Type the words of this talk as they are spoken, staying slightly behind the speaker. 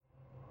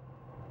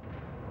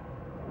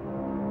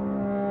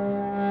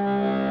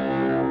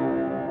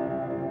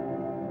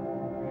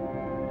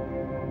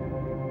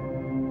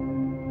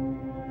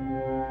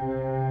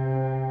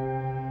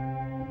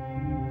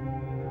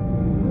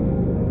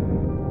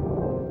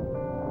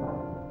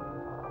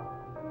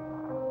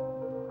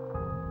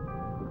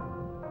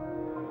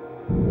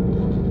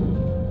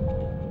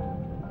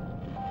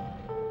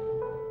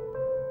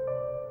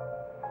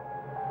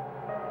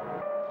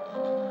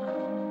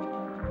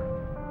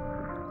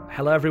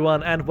Hello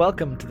everyone and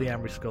welcome to the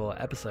Ambry Score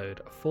episode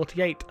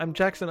 48. I'm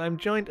Jackson. I'm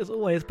joined as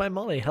always by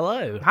Molly.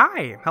 Hello.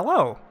 Hi.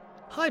 Hello.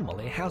 Hi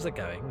Molly, how's it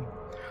going?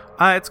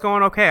 It's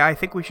going okay. I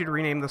think we should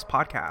rename this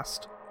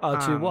podcast.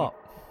 To what?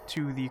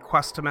 To the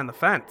Quest to Mend the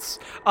Fence.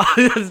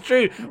 Oh, that's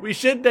true. We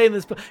should name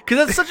this because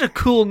that's such a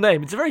cool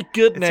name. It's a very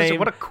good name.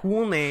 What a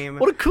cool name.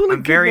 What a cool and I'm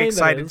good very name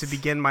excited to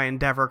begin my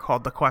endeavor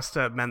called the Quest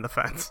to Mend the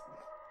Fence.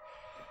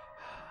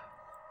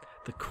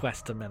 The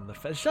Quest to Mend the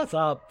Fence. Shut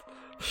up.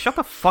 Shut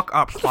the fuck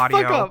up, Claudio.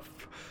 Shut the fuck up.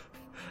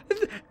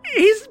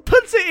 He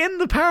puts it in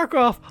the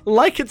paragraph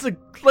like it's a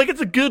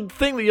good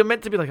thing that you're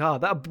meant to be like,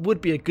 that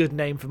would be a good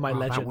name for my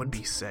legend. That would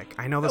be sick.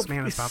 I know this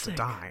man is about to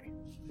die.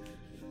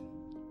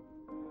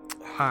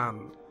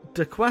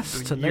 The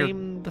Quest to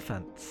Name the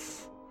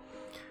Fence.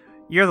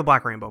 You're the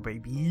Black Rainbow,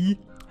 baby.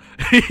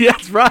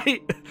 That's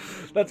right.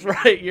 That's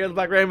right. You're the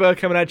Black Rainbow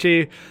coming at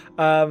you.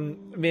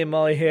 Me and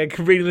Molly here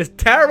reading this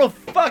terrible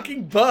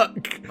fucking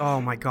book.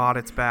 Oh my god,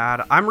 it's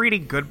bad. I'm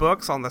reading good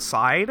books on the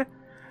side,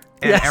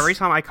 and yes. Every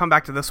time I come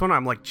back to this one,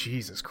 I'm like,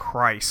 Jesus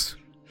Christ.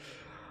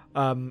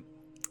 I've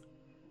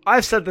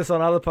said this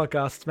on other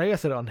podcasts. Maybe I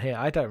said it on here.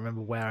 I don't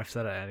remember where I've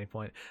said it at any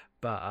point.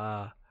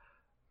 But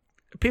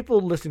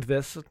people listening to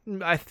this,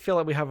 I feel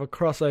like we have a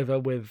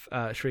crossover with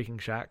Shrieking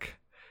Shack,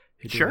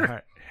 who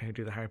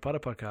do the Harry Potter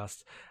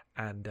podcast.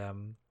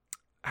 And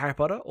Harry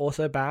Potter,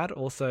 also bad,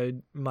 also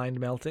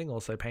mind-melting,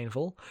 also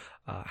painful.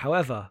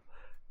 However,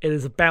 it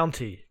is a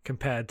bounty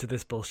compared to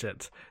this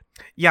bullshit.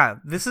 Yeah,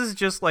 this is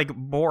just, like,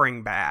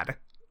 boring bad.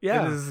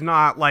 Yeah. It is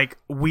not, like,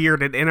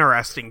 weird and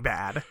interesting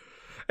bad.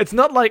 It's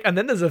not like... And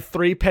then there's a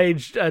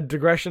 3-page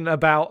digression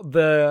about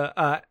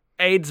the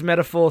AIDS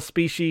metaphor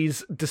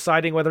species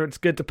deciding whether it's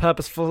good to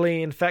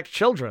purposefully infect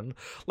children.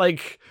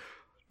 Like,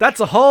 that's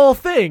a whole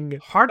thing.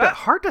 Hard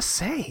to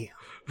say.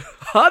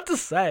 Hard to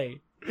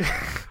say.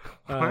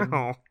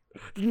 Wow.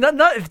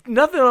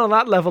 Nothing on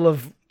that level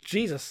of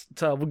Jesus.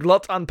 So we've got a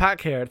lot to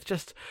unpack here. It's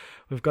just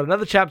we've got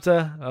another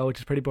chapter, which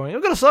is pretty boring.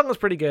 We've got a song that's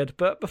pretty good,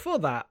 but before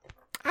that,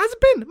 how's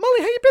it been,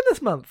 Molly? How you been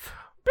this month?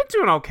 Been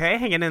doing okay,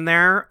 hanging in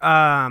there.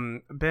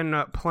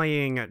 Been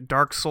playing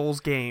Dark Souls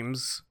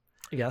games.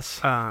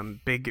 Yes.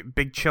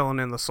 Big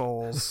chillin' in the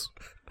souls.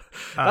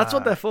 That's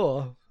what they're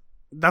for.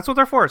 That's what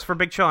they're for. It's for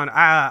big chillin'.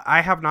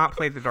 I have not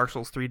played the Dark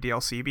Souls 3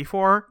 DLC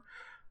before.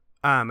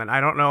 And I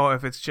don't know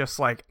if it's just,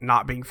 like,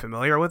 not being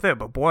familiar with it,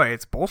 but boy,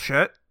 it's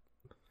bullshit.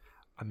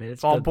 I mean,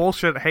 it's all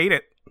bullshit. Hate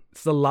it.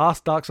 It's the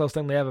last Dark Souls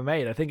thing they ever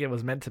made. I think it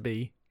was meant to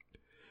be.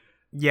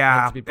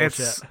 Yeah,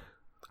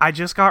 I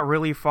just got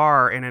really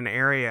far in an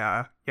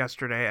area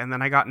yesterday, and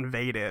then I got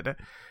invaded.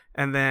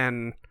 And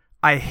then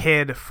I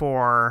hid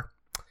for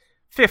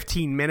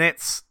 15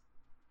 minutes,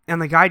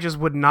 and the guy just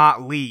would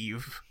not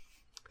leave.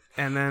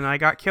 And then I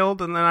got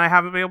killed, and then I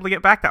haven't been able to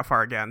get back that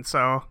far again,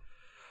 so...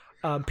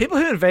 people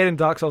who invade in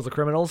Dark Souls are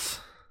criminals.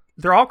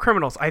 They're all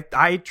criminals.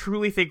 I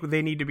truly think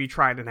they need to be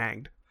tried and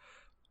hanged.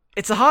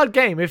 It's a hard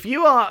game. If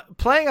you are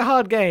playing a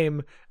hard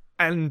game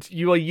and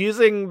you are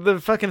using the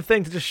fucking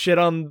thing to just shit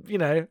on,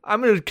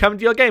 I'm going to come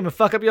to your game and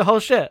fuck up your whole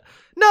shit.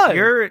 No.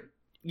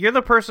 You're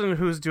the person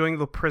who's doing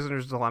the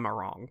prisoner's dilemma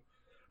wrong.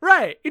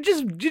 Right. You're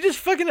just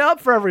fucking it up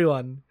for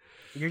everyone.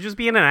 You're just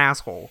being an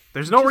asshole.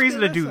 There's no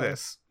reason to do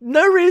this.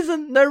 No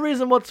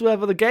reason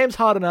whatsoever. The game's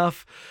hard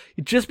enough.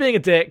 You're just being a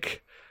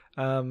dick.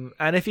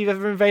 And if you've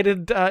ever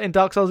invaded in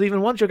Dark Souls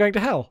even once, you're going to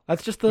hell.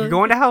 That's just You're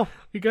going to hell.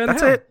 You're going to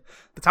hell. That's it.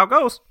 That's how it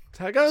goes. That's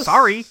how it goes.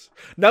 Sorry.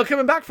 No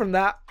coming back from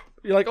that.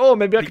 You're like,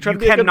 maybe I could try to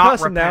be a good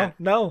person repent.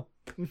 now. No.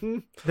 Mm-hmm.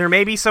 There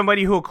may be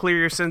somebody who will clear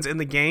your sins in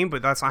the game,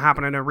 but that's not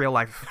happening in real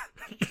life.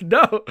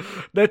 No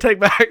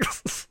take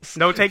backs.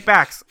 No take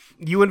backs.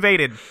 You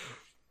invaded.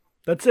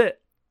 That's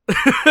it.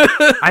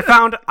 I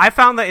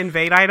found the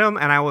invade item,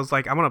 and I was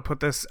like, I'm gonna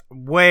put this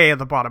way at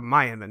the bottom of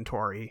my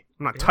inventory.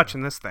 I'm not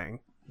touching this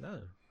thing.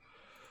 No,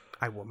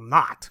 I will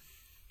not.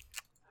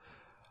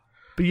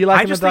 But you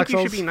like? I just think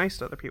you should be nice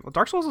to other people.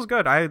 Dark Souls is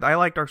good. I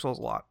like Dark Souls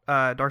a lot.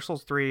 Dark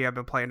Souls 3, I've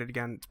been playing it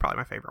again. It's probably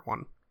my favorite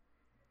one.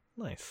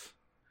 Nice.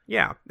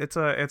 Yeah, it's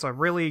a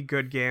really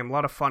good game. A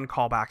lot of fun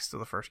callbacks to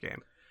the first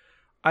game.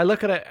 I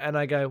look at it and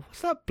I go,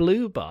 "What's that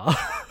blue bar?"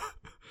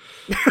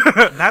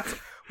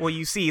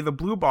 You see the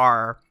blue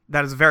bar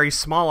that is very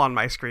small on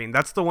my screen.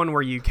 That's the one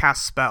where you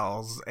cast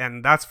spells,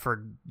 and that's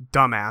for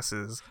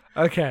dumbasses.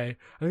 Okay,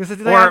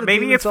 or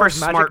maybe it's for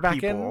smart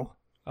people.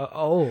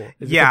 For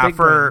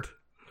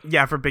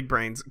big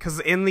brains. Because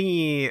in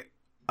the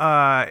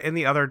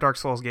other Dark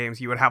Souls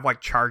games, you would have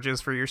like charges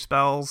for your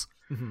spells.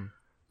 Mm-hmm.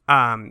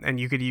 And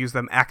you could use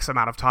them X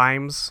amount of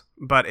times,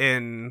 but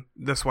in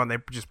this one, they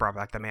just brought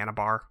back the mana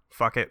bar.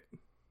 Fuck it.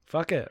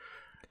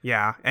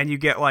 Yeah, and you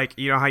get, like,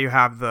 you know how you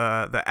have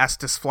the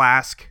Estus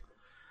Flask?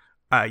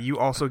 You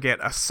also get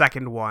a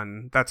second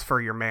one that's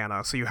for your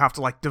mana, so you have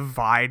to, like,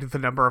 divide the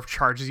number of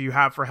charges you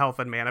have for health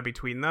and mana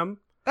between them.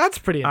 That's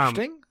pretty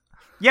interesting.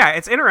 Yeah,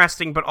 it's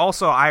interesting, but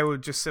also I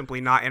would just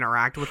simply not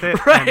interact with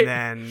it, right. And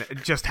then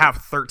just have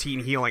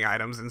 13 healing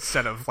items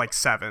instead of, like,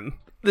 7.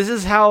 This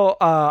is how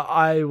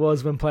I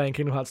was when playing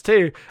Kingdom Hearts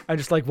 2. I'm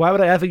just like, why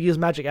would I ever use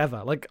magic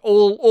ever? Like,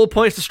 all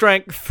points to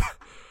strength.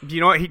 Do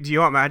you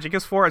know what magic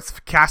is for? It's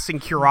casting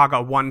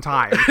Curaga one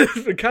time.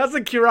 It's for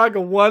casting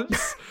Curaga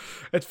once.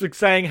 It's for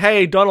saying,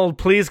 "Hey, Donald,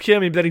 please cure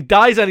me," but then he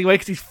dies anyway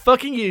because he's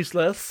fucking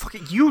useless.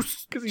 Fucking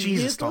Jesus,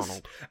 useless.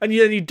 Donald. And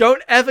you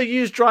don't ever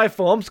use dry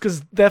forms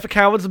because they're for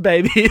cowards and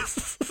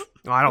babies.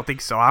 No, I don't think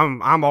so.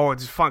 I'm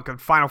always fucking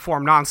Final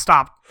Form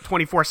nonstop,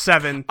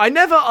 24/7. I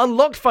never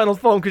unlocked Final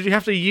Form because you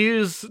have to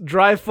use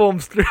dry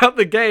forms throughout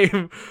the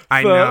game for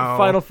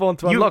Final Form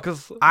to unlock.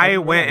 I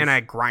went and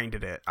I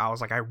grinded it. I was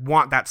like, I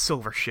want that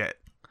silver shit.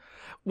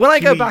 When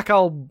I go back,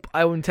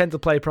 I will intend to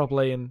play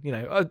properly, and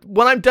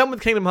when I'm done with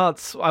Kingdom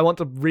Hearts, I want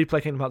to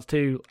replay Kingdom Hearts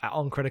 2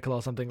 on Critical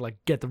or something, like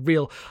get the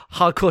real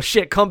hardcore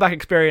shit comeback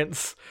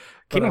experience.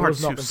 Kingdom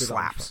Hearts 2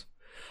 slaps.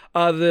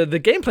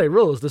 The gameplay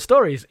rules, the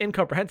story is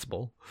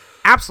incomprehensible.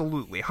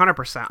 Absolutely,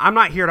 100%. I'm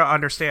not here to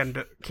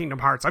understand Kingdom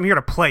Hearts. I'm here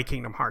to play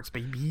Kingdom Hearts,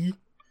 baby.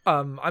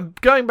 I'm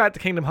going back to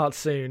Kingdom Hearts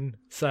soon,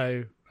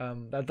 so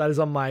that is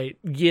on my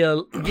year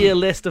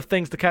list of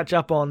things to catch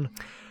up on.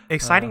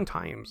 Exciting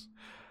times.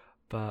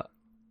 But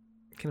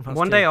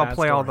one day I'll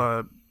play all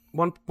the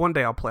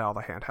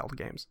handheld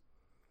games.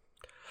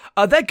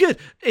 They're good.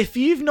 If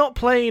you've not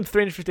played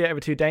 358 over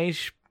 2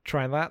 days,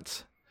 try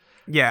that.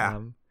 Yeah.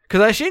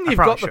 Because I assume you've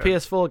got the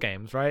PS4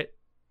 games, right?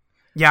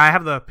 Yeah, I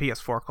have the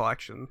PS4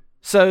 collection.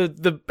 So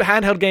the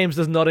handheld games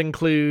does not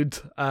include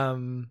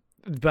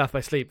Birth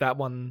by Sleep. That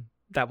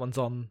one's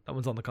on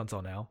the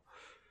console now.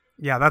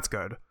 Yeah, that's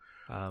good.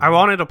 I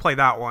wanted to play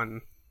that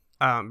one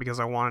because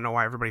I want to know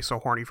why everybody's so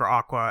horny for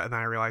Aqua, and then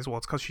I realized, well,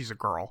 it's because she's a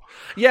girl.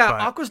 Yeah,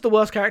 but Aqua's the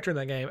worst character in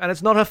that game, and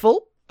it's not her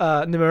fault.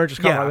 Nomura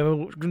just can't write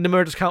women.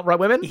 Nomura just can't write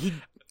women. He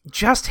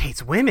just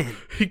hates women.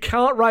 He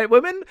can't write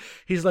women.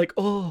 He's like,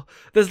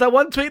 there's that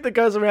one tweet that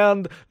goes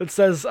around that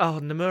says,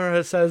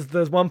 Nomura says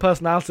there's one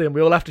personality and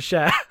we all have to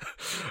share.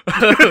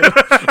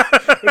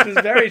 Which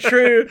is very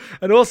true.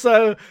 And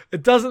also,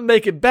 it doesn't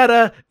make it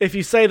better if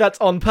you say that's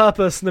on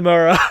purpose,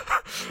 Nomura.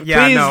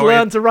 Yeah, please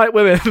learn to write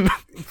women.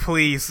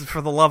 Please,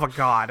 for the love of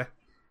God.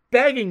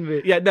 Begging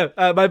me. Yeah, no.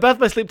 My Birth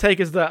by Sleep take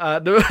is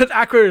that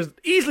Aqua is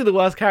easily the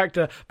worst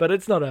character, but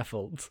it's not her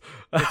fault.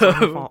 It's not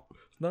her fault.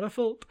 Not her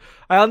fault.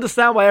 I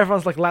understand why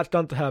everyone's like latched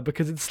onto her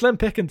because it's slim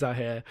pickings out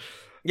here.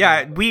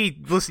 Yeah,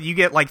 listen, you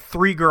get like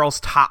 3 girls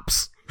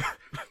tops.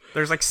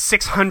 There's like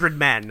 600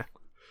 men.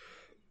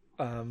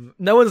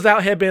 No one's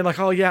out here being like,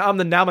 oh yeah, I'm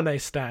the Namine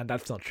stan.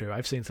 That's not true.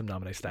 I've seen some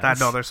Namine stans.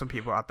 No, there's some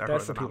people out there who are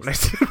the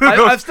Namine.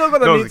 I've still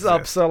got the meets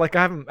up, so like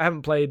I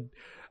haven't played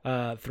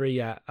 3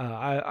 yet.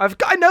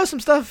 I know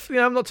some stuff.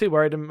 I'm not too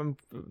worried.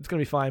 It's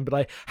gonna be fine. But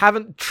I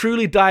haven't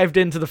truly dived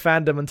into the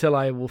fandom until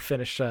I will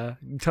finish.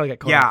 Until I get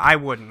caught. Yeah, I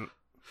wouldn't.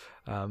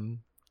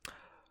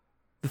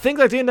 The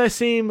things I do know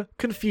seem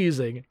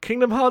confusing.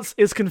 Kingdom Hearts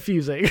is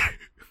confusing.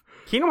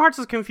 Kingdom Hearts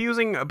is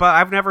confusing, but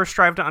I've never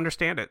strived to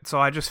understand it. So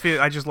I just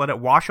let it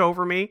wash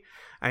over me.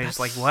 I just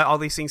like let all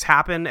these things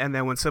happen, and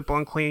then when Simple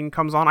and Clean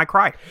comes on, I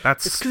cry.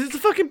 It's because it's a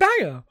fucking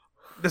banger.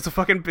 It's a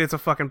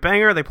fucking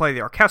banger. They play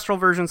the orchestral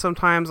version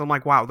sometimes. I'm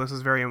like, wow, this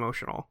is very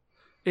emotional.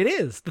 It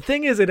is. The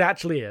thing is, it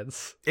actually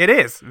is. It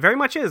is. Very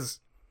much is.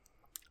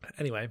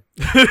 Anyway.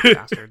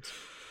 Bastards.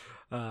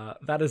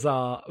 That is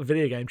our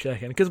video game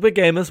check-in. Because we're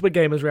gamers. We're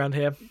gamers around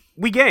here.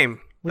 We game.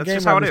 That's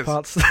just how it is.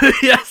 Parts.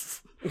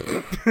 Yes.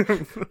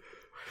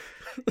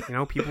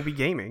 People be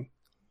gaming.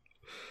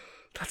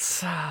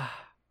 That's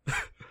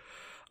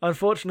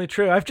unfortunately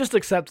true. I've just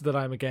accepted that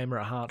I'm a gamer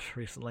at heart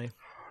recently.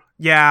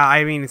 Yeah,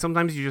 I mean,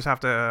 sometimes you just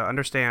have to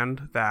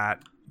understand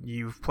that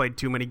you've played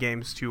too many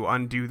games to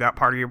undo that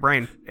part of your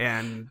brain,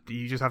 and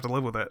you just have to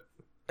live with it.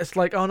 It's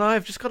like, oh no,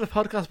 I've just got a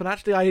podcast, but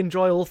actually I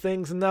enjoy all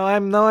things, and no,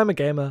 I'm a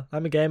gamer.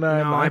 I'm a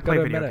gamer. No, I play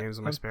video games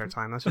in my spare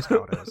time. That's just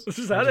how it is. This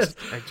is how it is.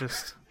 I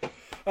just.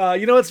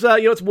 You know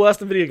what's worse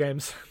than video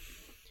games?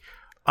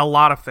 A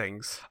lot of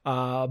things.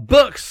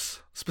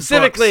 Books.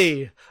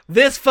 Specifically,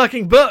 this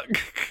fucking book.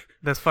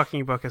 This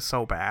fucking book is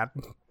so bad.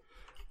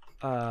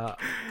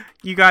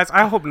 You guys,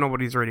 I hope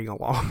nobody's reading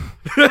along.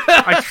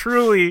 I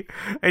truly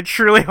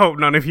hope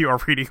none of you are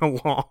reading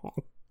along.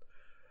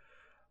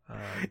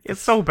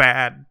 It's so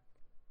bad.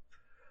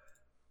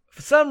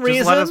 For some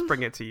reason, just let us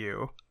bring it to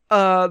you.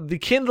 The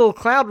Kindle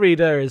Cloud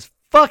Reader is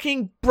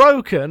fucking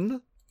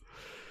broken.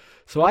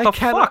 So I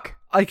cannot.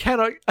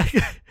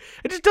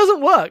 It just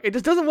doesn't work. It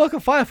just doesn't work on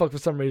Firefox for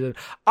some reason.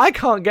 I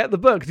can't get the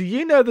book. Do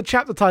you know the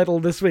chapter title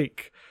this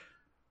week?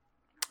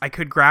 I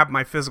could grab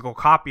my physical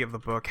copy of the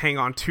book. Hang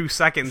on 2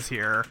 seconds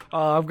here.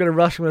 I'm gonna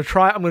rush. I'm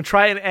gonna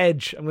try an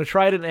Edge.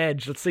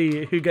 Let's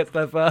see who gets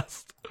there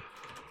first.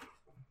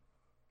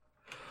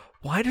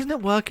 Why doesn't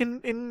it work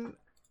in...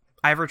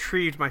 I've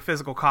retrieved my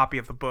physical copy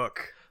of the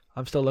book.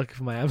 I'm still looking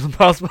for my Amazon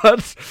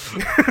password.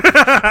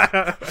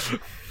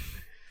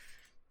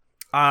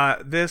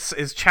 This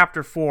is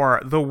chapter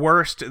 4, The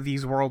Worst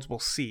These Worlds Will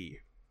See.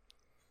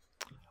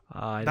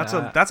 That's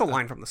a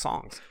line from the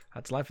songs.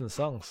 That's a line from the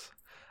songs,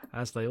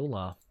 as they all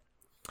are.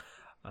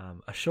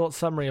 A short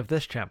summary of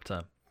this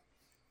chapter.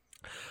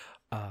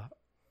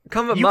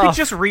 You could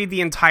just read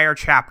the entire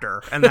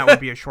chapter, and that would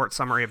be a short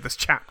summary of this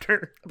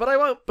chapter. But I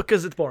won't,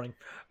 because it's boring.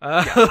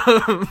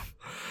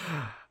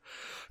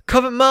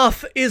 Comet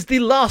Marth is the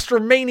last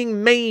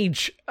remaining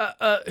mage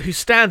who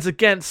stands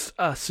against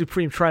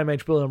Supreme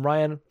Tri-Mage Bill and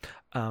Ryan.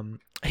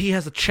 He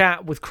has a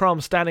chat with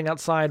Crom standing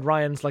outside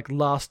Ryan's like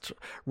last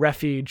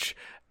refuge,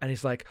 and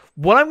he's like,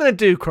 what I'm going to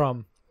do,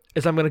 Crom,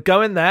 is I'm going to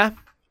go in there and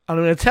I'm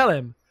going to tell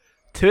him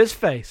to his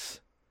face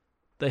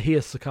that he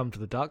has succumbed to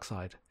the dark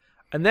side.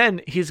 And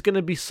then he's going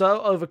to be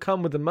so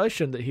overcome with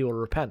emotion that he will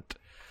repent.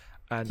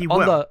 And he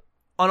will.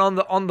 On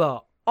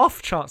the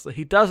off chance that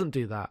he doesn't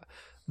do that,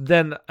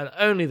 then and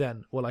only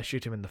then will I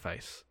shoot him in the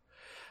face.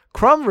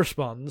 Crom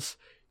responds,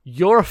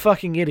 you're a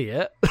fucking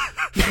idiot.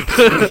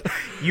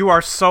 You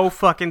are so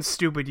fucking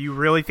stupid. You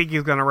really think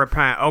he's going to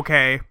repent?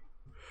 Okay.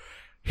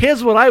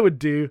 Here's what I would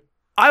do.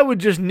 I would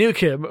just nuke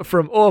him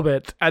from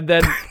orbit, and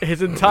then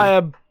his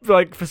entire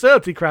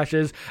facility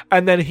crashes,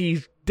 and then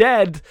he's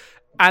dead,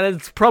 and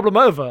it's problem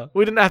over.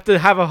 We didn't have to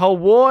have a whole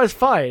war. It's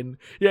fine.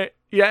 You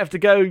have to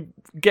go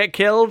get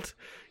killed.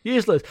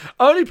 Useless.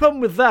 Only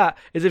problem with that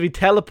is if he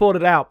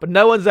teleported out, but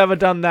no one's ever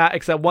done that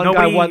except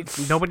guy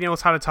once. Nobody knows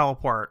how to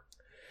teleport.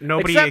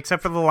 Nobody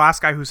except for the last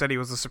guy who said he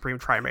was the Supreme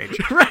Tri-Mage.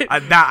 Right.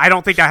 I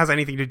don't think that has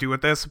anything to do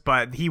with this,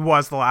 but he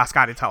was the last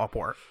guy to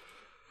teleport.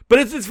 But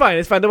it's fine.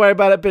 It's fine. Don't worry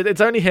about it. But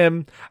it's only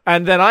him.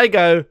 And then I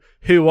go,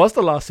 who was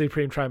the last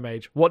Supreme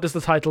Tri-Mage? What does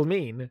the title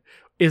mean?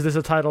 Is this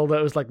a title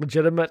that was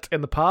legitimate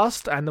in the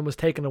past and then was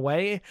taken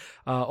away?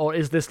 Or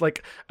is this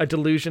a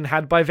delusion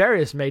had by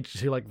various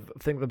mages who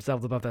think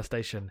themselves above their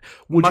station?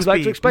 Would you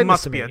like to explain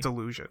this to me? Must be a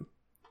delusion.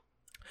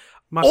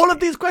 All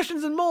of these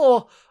questions and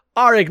more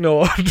are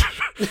ignored.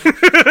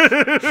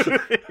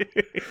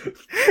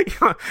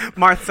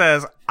 Marth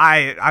says,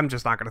 I'm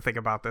just not going to think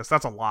about this.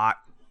 That's a lot.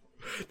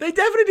 They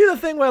definitely do the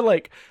thing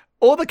where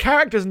all the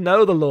characters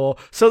know the lore,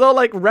 so they'll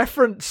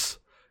reference.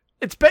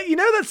 You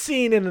know that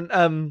scene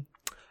in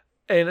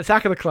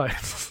Attack of the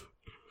Clones,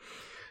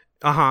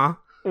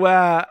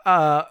 where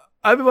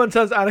Obi-Wan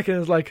turns to Anakin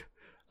and is like,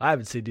 "I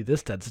haven't seen you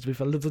this tense since we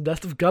found a little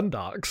nest of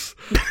Gundarks."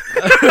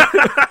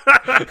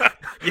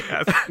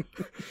 Yes,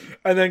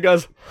 and then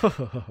goes.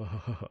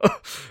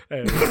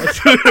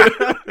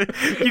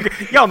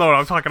 Y'all know what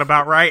I'm talking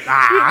about, right?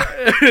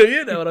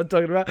 You know what I'm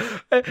talking about.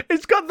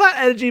 It's got that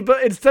energy,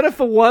 but instead of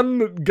for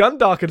one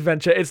Gundark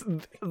adventure, it's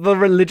the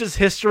religious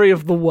history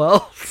of the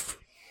world.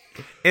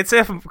 It's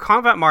if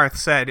Combat Marth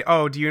said,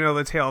 "Oh, do you know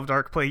the tale of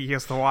Dark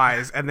Plagueis the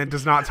Wise?" and then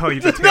does not tell you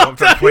the tale of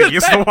Dark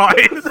Plagueis the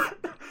Wise.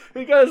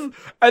 He goes,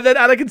 and then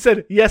Anakin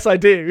said, "Yes, I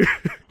do."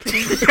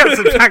 Yes,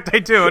 in fact, I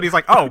do. And he's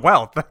like, "Oh,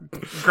 well,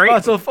 great. Oh,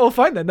 it's all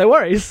fine then, no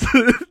worries."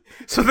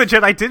 So the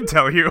Jedi did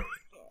tell you.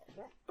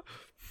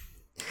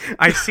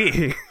 I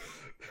see.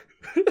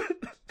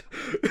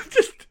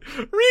 Just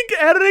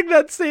re-editing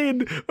that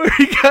scene where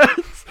he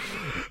goes,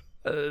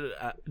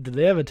 did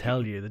they ever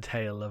tell you the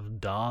tale of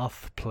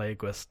Darth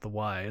Plagueis the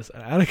Wise?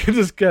 And Anakin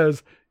just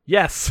goes,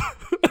 yes.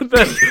 And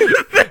then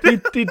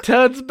he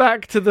turns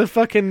back to the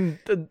fucking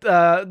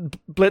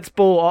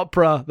Blitzball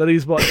opera that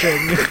he's watching.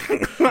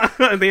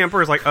 And the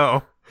Emperor's like,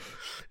 oh,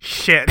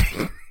 shit.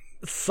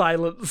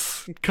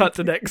 Silence. Cut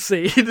to next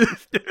scene.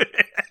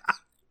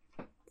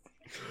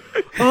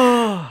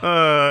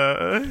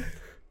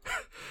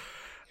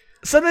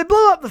 So they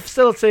blow up the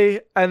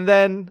facility, and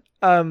then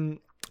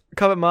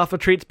Comet Marth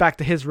retreats back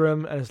to his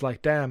room and is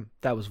like, damn,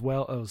 it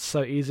was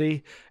so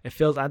easy. It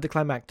feels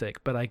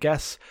anticlimactic, but I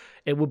guess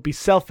it would be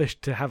selfish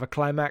to have a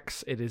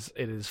climax. It is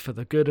for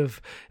the good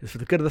of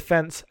the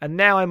fence, and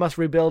now I must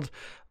rebuild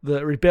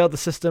the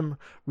system,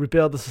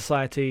 rebuild the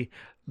society.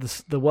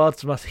 The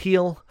world must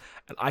heal,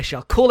 and I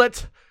shall call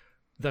it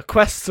the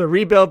quest to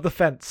rebuild the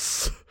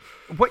fence.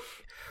 What?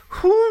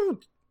 Who?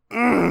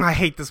 I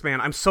hate this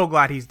man. I'm so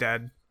glad he's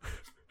dead.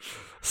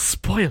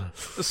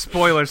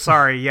 Spoilers,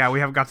 sorry. Yeah, we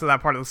haven't got to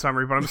that part of the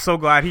summary, but I'm so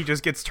glad he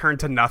just gets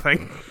turned to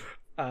nothing.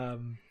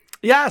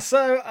 Yeah,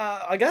 so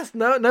I guess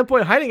no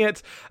point hiding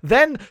it.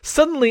 Then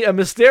suddenly a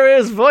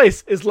mysterious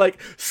voice is like,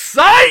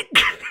 psych!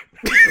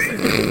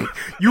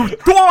 You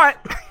thought!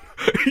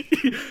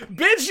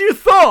 Bitch, you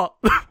thought!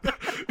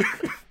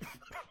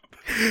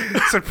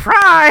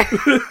 Surprise!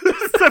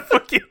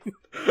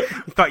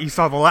 You thought you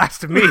saw the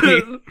last of me.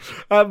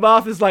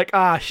 Marth is like,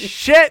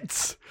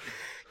 shit!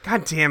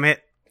 God damn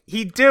it.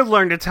 He did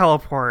learn to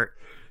teleport.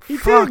 He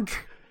did.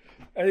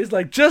 And he's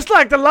like, just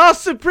like the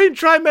last Supreme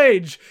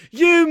Tri-Mage,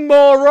 you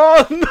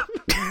moron!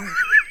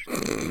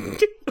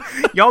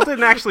 Y'all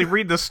didn't actually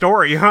read the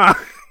story, huh?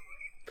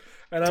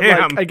 And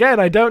I'm like, again,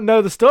 I don't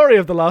know the story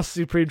of the last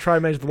Supreme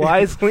Tri-Mage the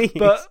Wise,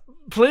 but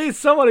please,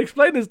 someone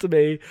explain this to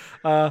me.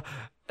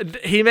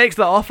 He makes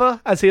the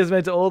offer, as he has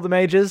made to all the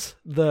mages,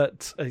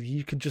 that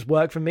you can just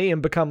work for me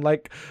and become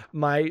like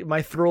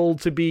my thrall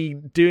to be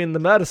doing the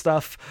murder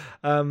stuff.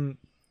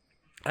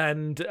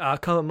 And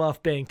Comet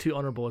Marth, being too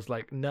honourable, is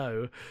like,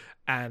 no.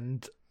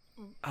 And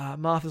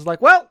Marth is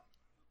like, well,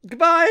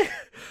 goodbye.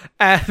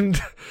 And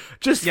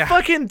just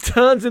fucking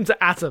turns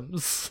into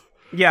atoms.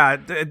 Yeah,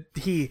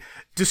 he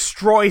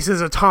destroys his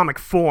atomic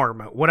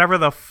form, whatever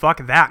the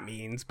fuck that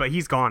means, but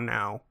he's gone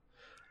now.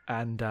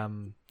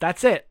 And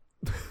that's it.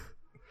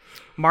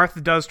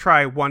 Marth does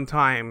try one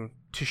time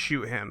to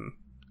shoot him,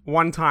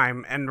 one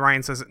time, and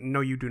Ryan says,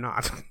 "No, you do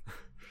not."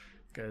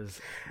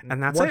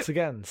 And that's once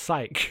again,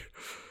 psych.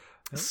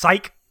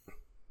 Psych.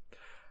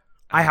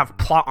 I have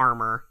plot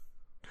armor.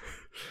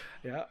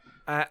 Yeah.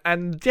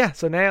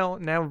 So now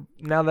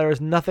there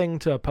is nothing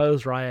to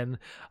oppose Ryan.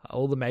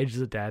 All the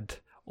mages are dead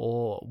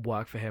or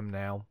work for him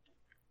now.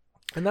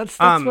 And that's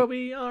where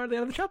we are at the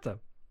end of the chapter.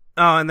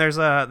 Oh, and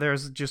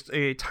there's just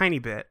a tiny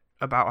bit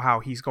about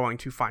how he's going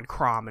to find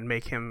Crom and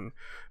make him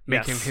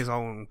his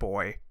own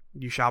boy.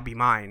 You shall be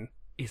mine.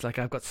 He's like,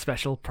 I've got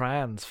special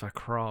plans for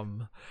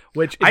Crom.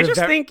 Which I just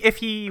think if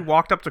he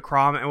walked up to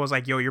Crom and was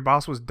like, "Yo, your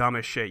boss was dumb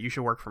as shit. You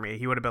should work for me,"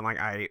 he would have been like,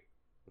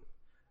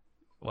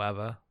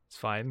 whatever. It's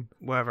fine.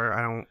 Whatever.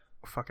 I don't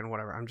fucking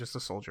whatever. I'm just a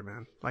soldier,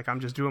 man. Like, I'm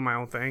just doing my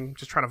own thing,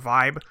 just trying to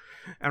vibe."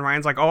 And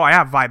Ryan's like, "Oh, I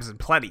have vibes in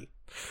plenty.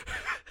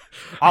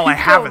 All I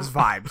have is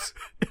vibes.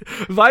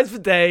 Vibes for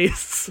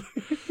days.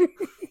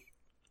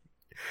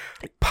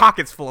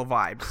 Pockets full of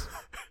vibes."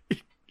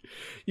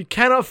 You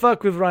cannot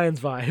fuck with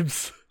Ryan's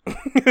vibes.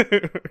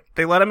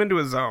 They let him into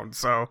his zone,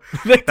 so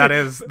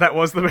that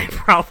was the main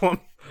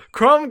problem.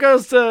 Crom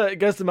goes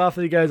to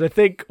Martha. He goes, "I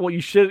think what you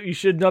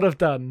should not have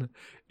done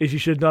is you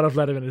should not have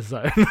let him in his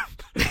zone."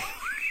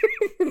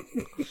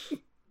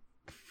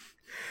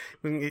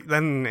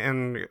 Then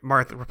and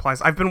Martha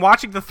replies, "I've been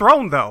watching the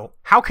throne, though.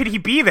 How could he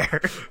be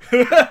there?"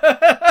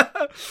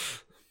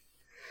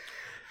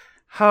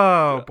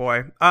 Oh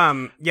boy.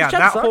 Yeah,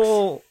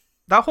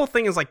 that whole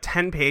thing is like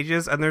 10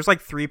 pages, and there's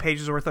like 3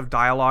 pages worth of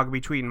dialogue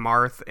between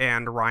Marth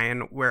and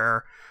Ryan,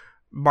 where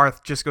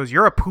Marth just goes,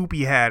 "You're a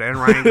poopy head," and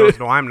Ryan goes,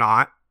 "No, I'm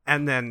not."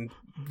 And then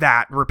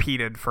that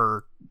repeated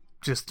for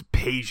just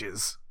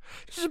pages.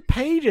 Just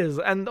pages,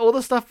 and all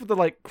the stuff with the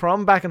like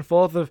Crom back and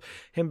forth of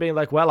him being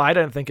like, "Well, I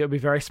don't think it would be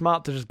very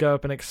smart to just go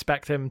up and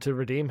expect him to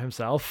redeem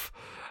himself."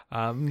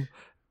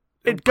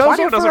 It goes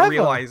Claudio on doesn't forever.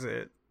 realize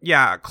it.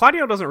 Yeah,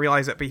 Claudio doesn't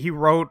realize it, but he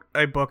wrote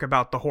a book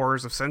about the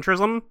horrors of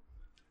centrism.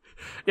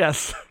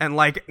 Yes. And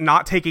like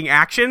not taking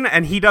action,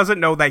 and he doesn't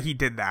know that he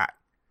did that.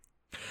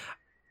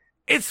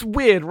 It's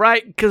weird,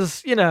 right?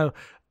 Because,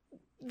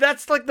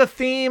 that's like the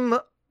theme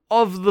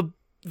of the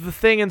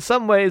thing in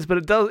some ways, but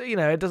it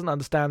doesn't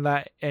understand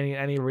that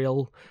any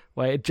real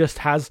way.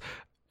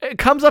 It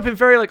comes up in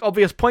very like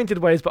obvious pointed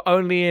ways, but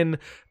only in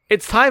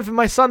 "It's time for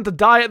my son to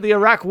die at the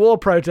Iraq war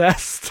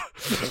protest."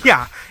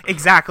 Yeah,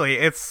 exactly.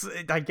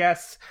 I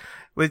guess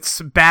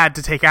it's bad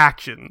to take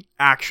action,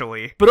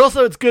 actually. But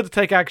also it's good to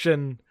take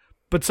action,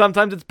 but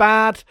sometimes it's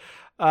bad.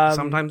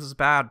 Sometimes it's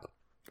bad.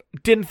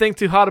 Didn't think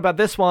too hard about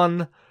this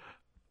one.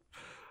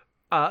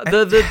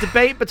 The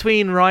debate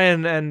between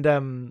Ryan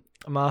and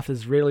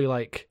Martha's really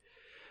like...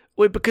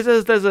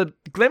 because there's a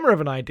glimmer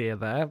of an idea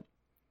there,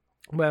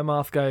 where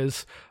Martha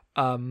goes,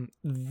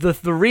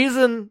 the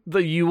reason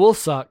that you will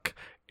suck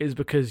is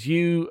because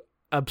you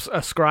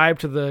ascribe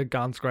to the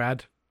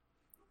Gansgrad,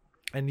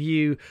 and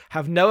you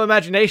have no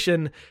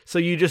imagination, so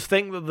you just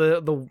think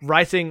that the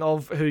writing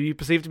of who you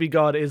perceive to be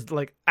God is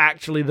like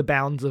actually the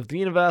bounds of the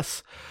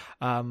universe.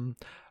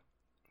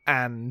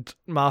 And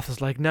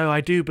Martha's like, "No, I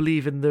do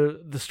believe in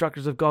the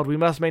structures of God. We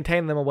must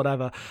maintain them," or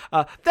whatever.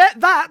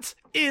 That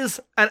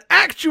is an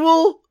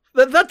actual...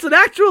 That's an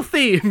actual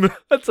theme.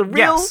 That's a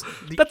real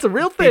thing.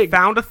 They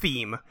found a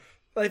theme.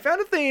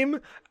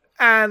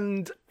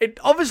 And it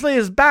obviously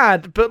is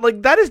bad, but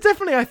like that is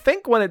definitely, I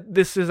think, when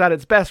this is at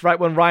its best, right?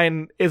 When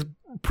Ryan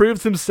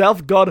proves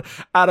himself God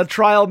at a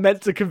trial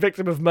meant to convict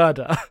him of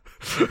murder.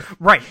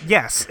 Right,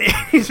 yes.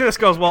 He just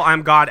goes, "Well,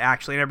 I'm God,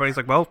 actually," and everybody's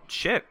like, "Well,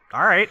 shit,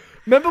 all right."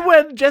 Remember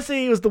when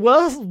Jesse was the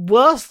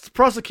worst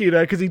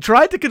prosecutor because he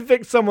tried to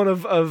convict someone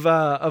of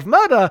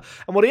murder,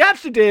 and what he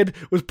actually did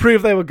was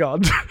prove they were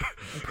God.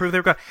 Prove they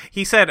were God.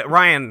 He said,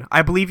 "Ryan,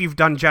 I believe you've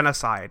done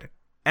genocide,"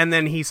 and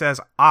then he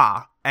says,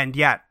 "And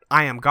yet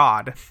I am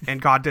God,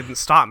 and God didn't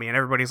stop me," and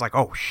everybody's like,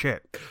 "Oh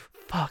shit,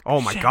 fuck,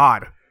 oh my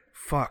God,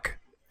 fuck."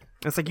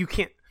 It's like, you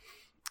can't...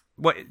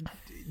 What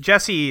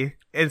Jesse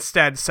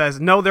instead says,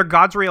 "No,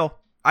 God's real.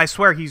 I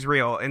swear he's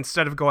real,"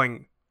 instead of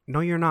going,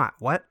 "No, you're not."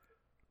 What?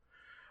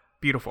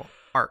 Beautiful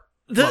art.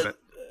 Love it.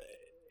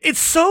 It's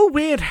so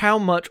weird how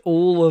much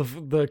all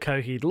of the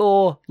Coheed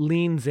lore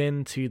leans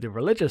into the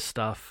religious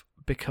stuff,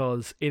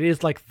 because it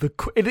is like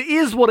it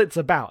is what it's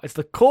about. It's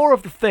the core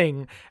of the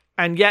thing,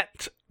 and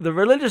yet the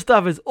religious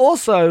stuff is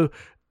also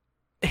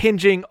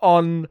hinging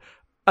on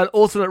an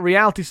alternate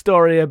reality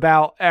story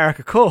about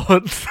Erica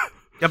Court.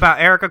 About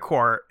Erica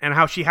Court and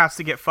how she has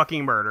to get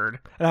fucking murdered.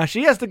 And how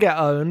she has to get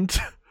owned.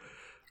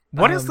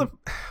 What is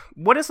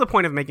the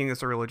point of making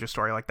this a religious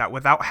story like that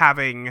without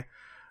having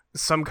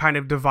some kind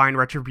of divine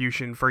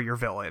retribution for your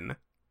villain?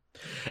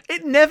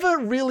 It never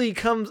really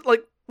comes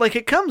like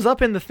it comes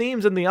up in the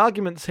themes and the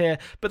arguments here,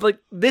 but like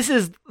this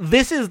is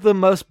the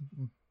most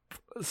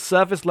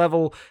surface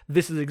level.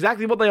 This is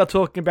exactly what they are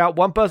talking about.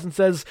 One person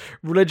says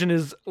religion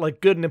is like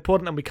good and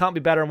important and we can't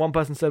be better, and one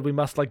person said we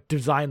must like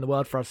design the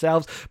world for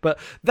ourselves, but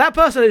that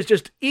person is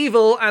just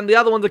evil and the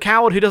other one's a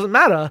coward who doesn't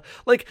matter.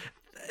 Like,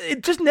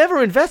 it just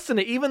never invests in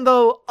it, even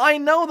though I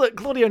know that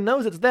Claudio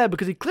knows it's there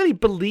because he clearly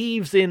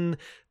believes in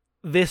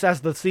this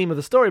as the theme of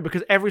the story,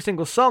 because every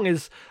single song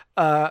is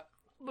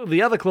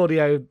the other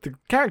Claudio, the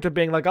character,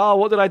 being like, "Oh,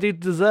 what did I do to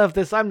deserve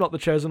this? I'm not the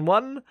chosen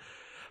one."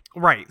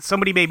 Right.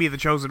 Somebody may be the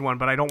chosen one,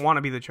 but I don't want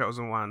to be the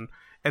chosen one,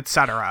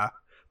 etc.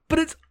 But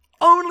it's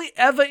only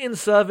ever in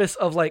service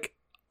of like,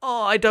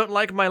 "Oh, I don't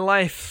like my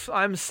life.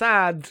 I'm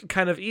sad,"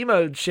 kind of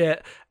emo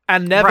shit,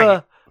 and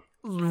never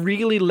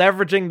really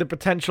leveraging the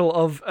potential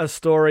of a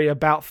story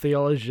about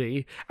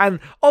theology. And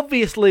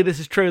obviously this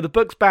is true. The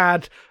book's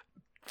bad.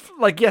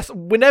 Like, yes,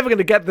 we're never going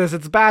to get this.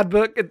 It's a bad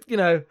book,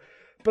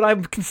 but I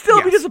can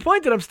still be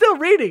disappointed. I'm still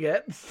reading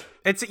it.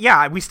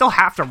 We still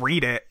have to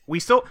read it.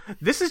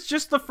 This is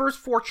just the first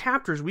 4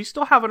 chapters. We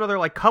still have another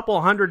like couple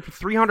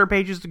 300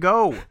 pages to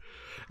go.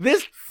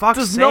 This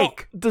does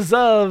not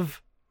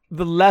deserve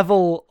the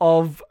level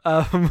of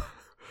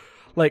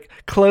like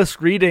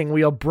close reading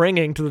we are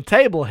bringing to the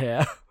table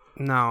here.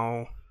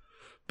 No.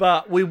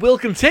 But we will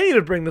continue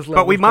to bring this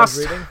level of close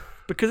reading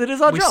because it is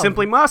our job. We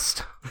simply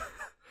must.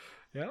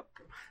 Yep.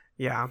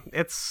 Yeah,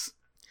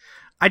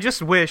 I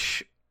just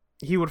wish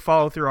he would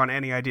follow through on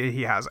any idea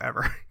he has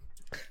ever.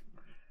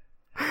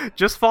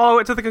 Just follow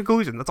it to the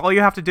conclusion. That's all you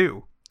have to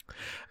do.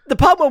 The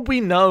part where we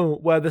know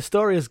where the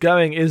story is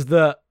going is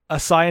that a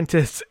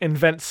scientist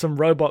invents some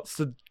robots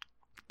to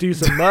do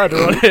some murder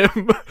on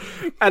him,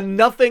 and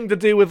nothing to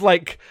do with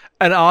like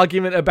an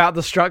argument about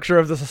the structure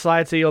of the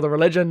society or the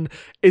religion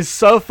is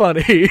so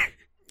funny.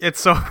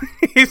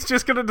 He's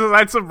just gonna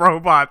design some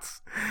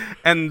robots,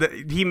 and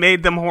he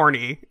made them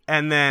horny,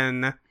 and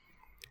then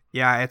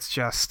it's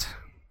just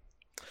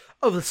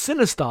the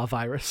Sinistar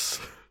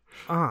virus.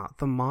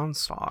 The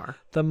Monstar.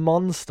 The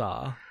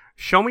Monstar.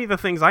 Show me the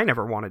things I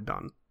never wanted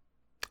done.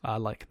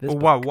 Like this.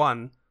 Well,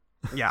 one.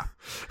 Yeah.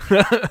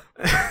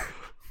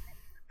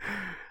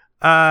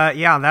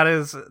 That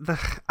is...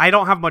 I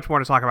don't have much more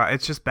to talk about.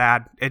 It's just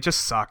bad. It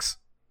just sucks.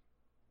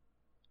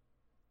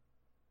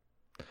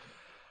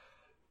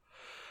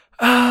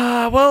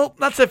 Well,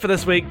 that's it for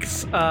this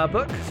week's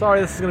book.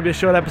 Sorry, this is going to be a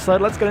short episode.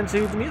 Let's get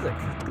into the music.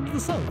 Let's get into the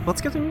song.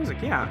 Let's get to the music,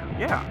 yeah.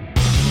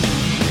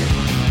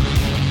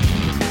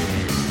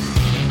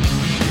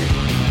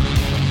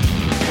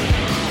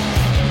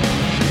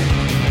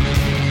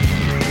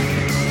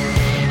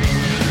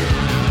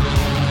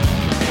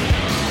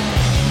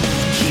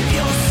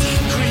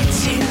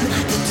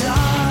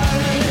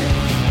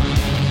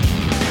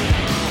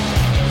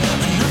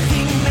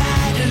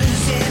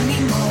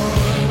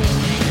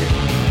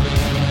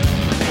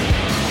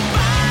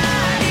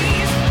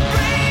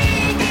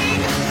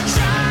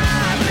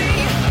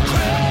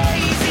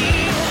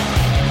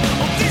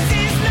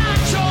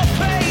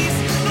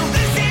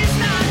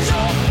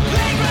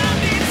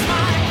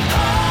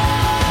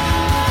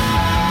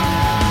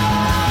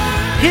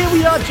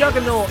 We Are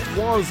Juggernaut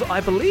was,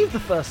 I believe, the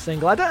first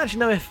single. I don't actually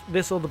know if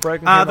this or The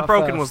Broken came out The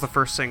Broken first. Was the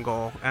first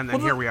single, and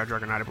then Here We Are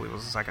Juggernaut, I believe,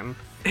 was the second.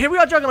 Here We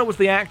Are Juggernaut was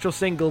the actual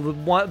single.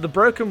 The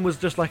Broken was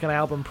just like an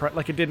album,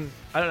 like it didn't,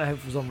 I don't know if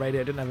it was on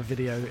radio, it didn't have a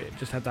video, it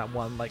just had that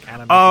one like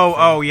animated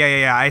thing.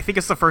 Yeah. I think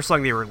it's the first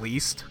song they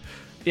released.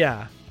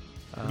 Yeah.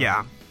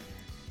 Yeah.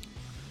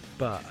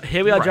 But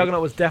Here We Are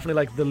Juggernaut was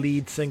definitely like the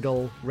lead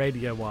single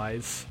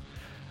radio-wise.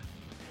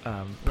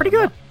 Pretty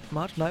good.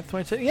 March 9th,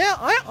 2020. Yeah,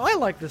 I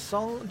like this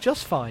song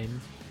just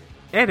fine.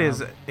 It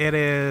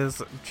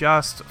is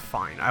just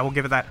fine. I will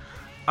give it that.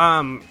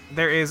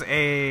 There is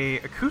a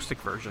acoustic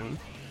version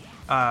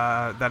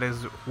that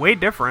is way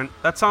different.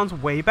 That sounds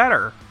way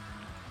better.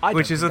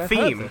 Which is a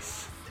theme.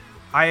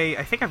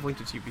 I think I've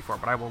linked it to you before,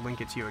 but I will link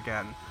it to you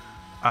again.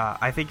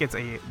 I think it's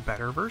a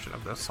better version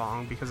of this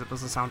song because it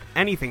doesn't sound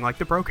anything like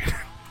The Broken.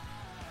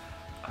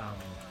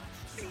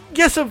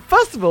 Yeah, so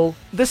first of all,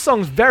 this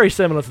song's very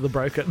similar to The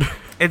Broken.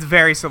 It's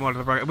very similar to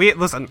The Broken.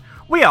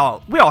 We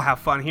all have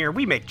fun here.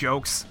 We make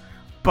jokes,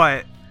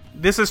 but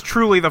this is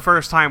truly the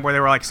first time where they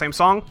were like, same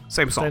song.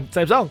 Same song.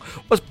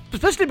 Well,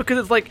 especially because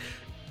it's like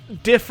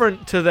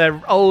different to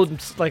their old,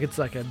 like it's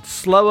like a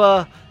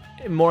slower,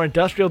 more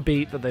industrial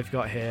beat that they've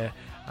got here,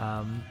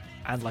 and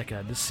like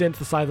the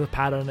synthesizer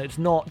pattern. It's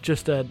not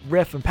just a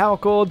riff and power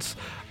chords.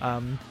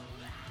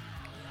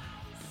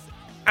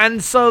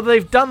 And so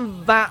they've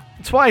done that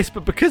twice,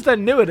 but because they're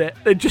new at it,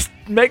 they just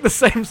make the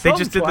same song. They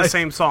just did the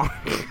same song.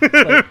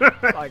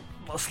 like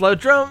slow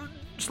drum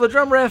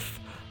riff,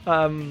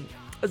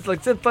 it's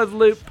like synthesizer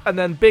loop, and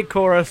then big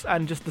chorus,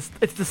 and just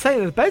it's the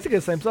same. It's basically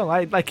the same song.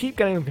 I keep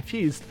getting them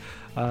confused.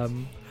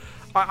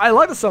 I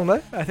like the song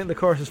though. I think the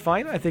chorus is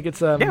fine. I think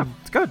it's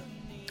it's good.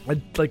 A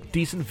like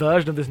decent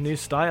version of this new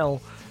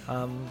style.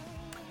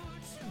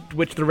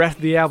 Which the rest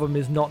of the album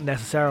is not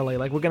necessarily.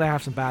 Like, we're going to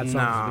have some bad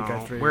songs as we go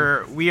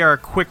through. We are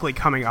quickly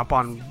coming up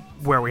on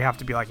where we have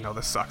to be like, no,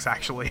 this sucks,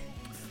 actually.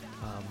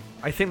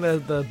 I think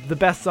the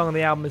best song on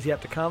the album is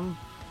yet to come,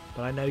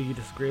 but I know you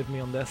disagree with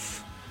me on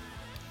this.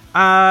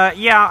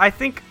 Yeah, I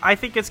think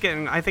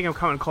I'm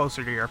coming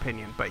closer to your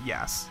opinion, but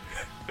yes.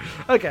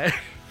 Okay.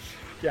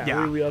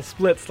 Yeah. We are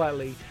split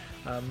slightly.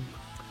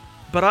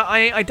 But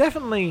I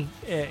definitely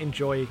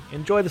enjoy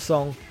the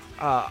song.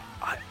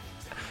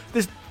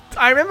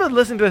 I remember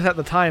listening to this at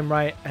the time,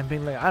 right, and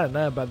being like, I don't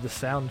know about the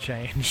sound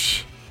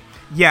change.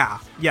 Yeah,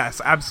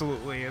 yes,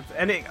 absolutely.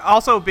 And it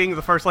also being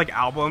the first, like,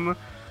 album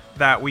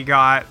that we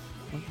got,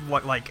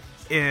 what, like,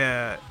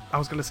 I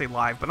was going to say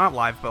live, but not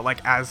live, but,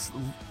 like, as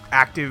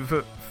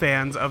active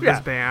fans of this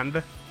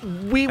band.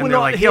 We were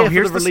not like, here for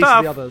the release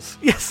of the others.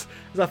 Yes,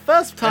 it was our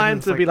first time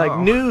to be like,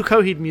 new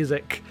Coheed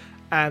music,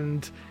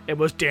 and it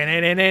was...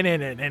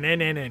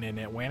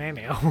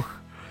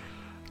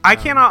 I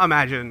cannot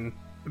imagine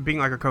being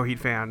like a Coheed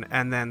fan,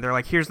 and then they're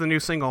like, here's the new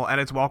single,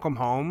 and it's Welcome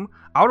Home.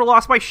 I would have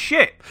lost my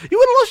shit. You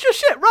would have lost your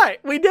shit, right?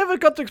 We never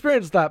got to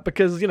experience that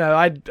because,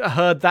 I'd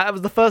heard that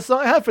was the first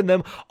song I heard from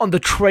them on the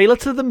trailer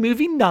to the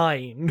movie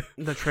 9.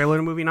 The trailer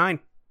to movie 9.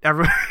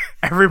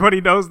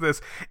 Everybody knows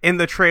this. In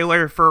the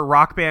trailer for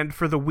Rock Band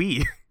for the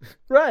Wii.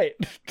 Right.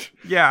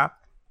 Yeah.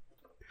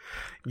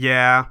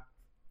 Yeah.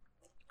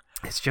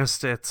 It's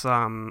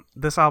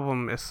this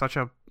album is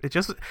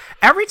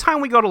every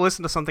time we go to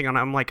listen to something on it,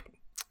 I'm like,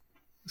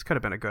 this could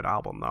have been a good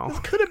album, though. This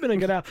could have been a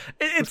good album.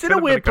 It's in a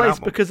weird place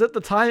because at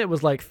the time it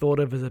was like thought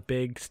of as a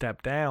big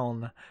step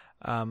down.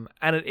 And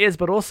it is,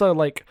 but also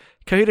like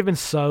Coheed have been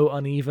so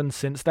uneven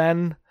since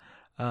then.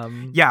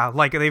 Yeah,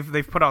 like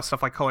they've put out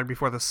stuff like Color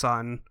Before the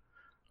Sun,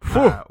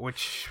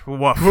 which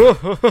woof.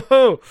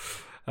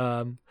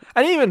 And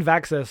even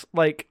Vaxxus,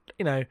 like,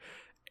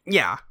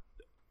 yeah,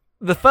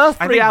 the first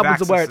 3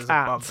 albums are where it's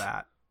at. Above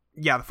that.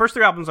 Yeah, the first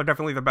 3 albums are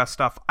definitely the best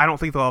stuff. I don't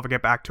think they'll ever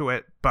get back to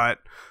it, but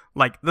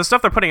like the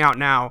stuff they're putting out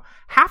now,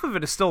 half of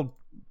it is still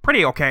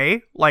pretty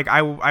okay. Like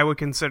I would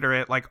consider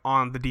it like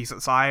on the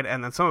decent side,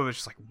 and then some of it's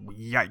just like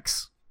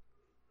yikes.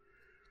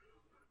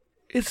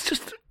 It's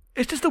just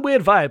a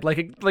weird vibe.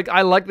 Like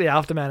I like the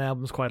Afterman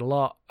albums quite a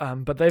lot,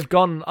 but they've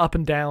gone up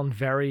and down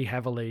very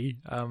heavily,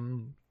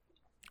 and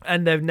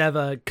they've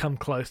never come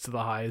close to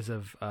the highs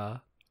of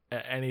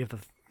any of the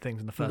things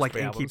in the first 3 albums.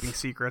 Like In Keeping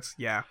Secrets,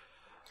 yeah.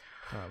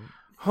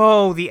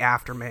 The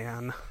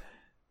Afterman.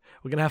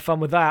 We're gonna have fun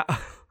with that.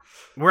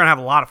 We're gonna have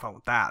a lot of fun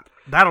with that.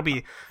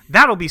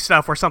 That'll be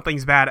stuff where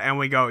something's bad and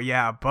we go,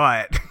 yeah,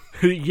 but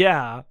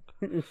yeah,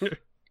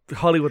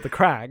 Hollywood the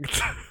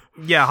Cracked.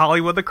 Yeah,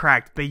 Hollywood the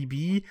Cracked,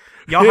 baby.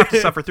 Y'all have to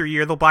suffer through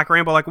Year of the Black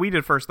Rainbow like we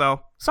did first,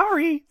 though.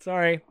 Sorry.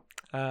 Sorry,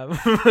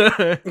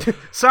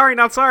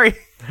 not sorry.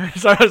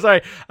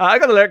 sorry. I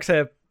got the lyrics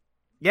here.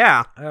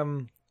 Yeah.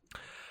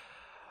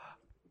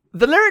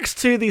 The lyrics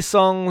to these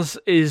songs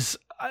is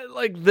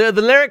like the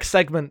lyric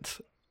segment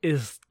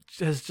is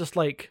just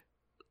like,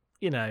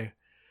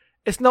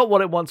 it's not what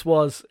it once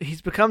was.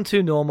 He's become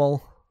too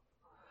normal.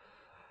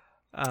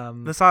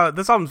 This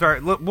album's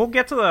very. We'll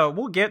get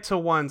to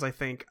ones. I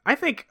think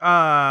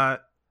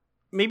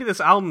maybe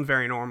this album's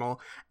very normal.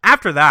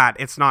 After that,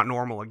 it's not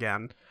normal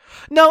again.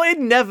 No, it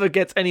never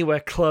gets anywhere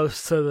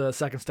close to the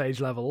second stage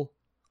level.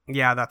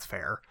 Yeah, that's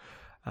fair.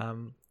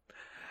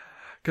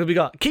 Because we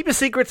got Keep Your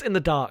Secrets in the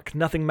Dark,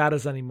 Nothing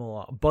Matters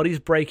Anymore, Bodies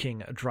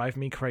Breaking, Drive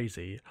Me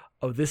Crazy,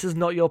 Oh, This Is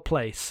Not Your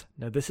Place,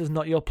 No, This Is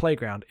Not Your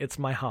Playground, It's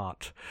My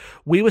Heart,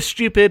 We Were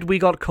Stupid, We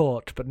Got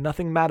Caught, But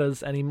Nothing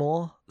Matters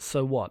Anymore,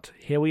 So What,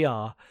 Here We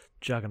Are,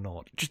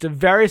 Juggernaut. Just a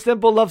very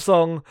simple love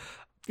song,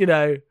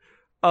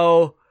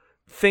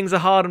 things are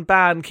hard and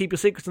bad, and keep your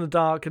secrets in the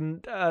dark,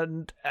 and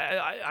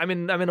I'm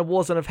in a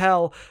war zone of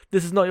hell.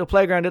 This is not your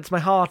playground, it's my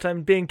heart.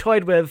 I'm being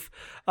toyed with,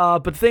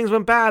 but things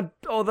went bad.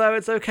 Although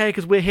it's okay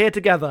because we're here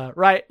together,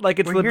 right?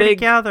 Like we're here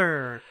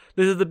together.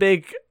 This is the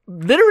big,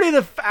 literally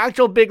the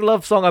actual big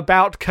love song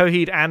about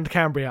Coheed and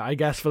Cambria, I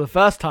guess, for the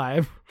first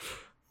time.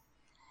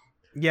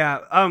 Yeah.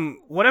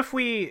 What if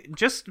we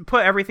just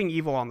put Everything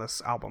Evil on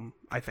this album?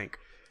 I think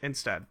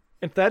instead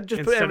put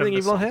Everything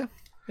Evil on here.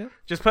 Yeah.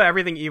 Just put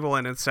Everything Evil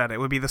in instead. It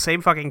would be the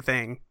same fucking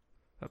thing.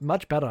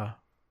 Much better.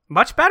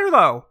 Much better,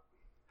 though.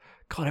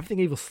 God, Everything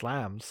Evil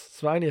slams.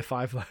 It's only a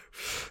 5, though.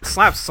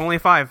 Slaps. It's only a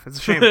 5. It's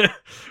a shame.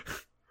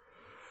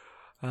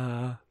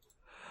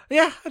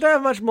 Yeah, I don't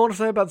have much more to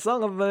say about the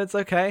song other than it's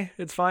okay.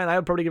 It's fine. I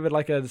would probably give it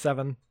like a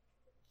 7.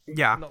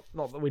 Yeah.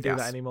 Not that we do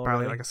that anymore.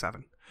 Probably really. like a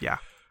 7. Yeah.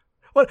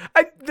 Well,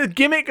 the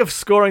gimmick of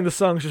scoring the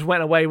songs just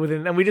went away with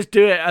it, and we just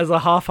do it as a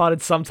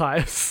half-hearted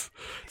sometimes.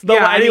 It's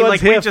not what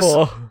anyone's here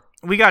for.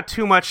 We got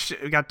too much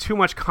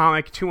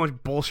comic, too much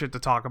bullshit to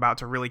talk about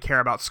to really care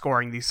about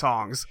scoring these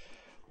songs.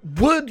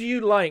 Would you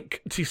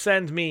like to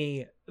send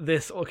me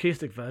this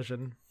acoustic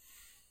version?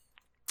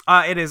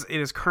 It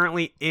is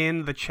currently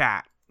in the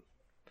chat.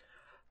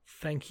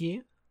 Thank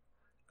you.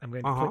 I'm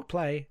going to click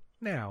play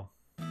now.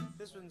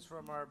 This one's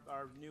from our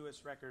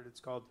newest record. It's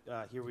called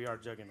Here We Are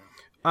Juggernaut.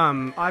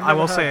 I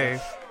will say,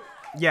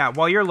 yeah,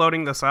 while you're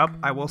loading this up,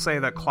 I will say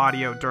that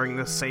Claudio, during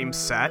this same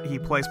set, he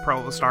plays Pearl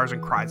of the Stars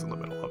and cries in the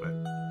middle of it.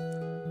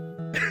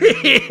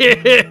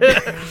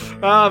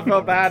 Oh, I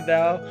feel bad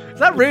now. Is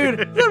that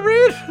rude?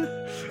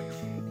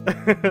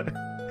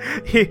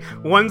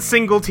 One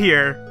single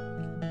tear.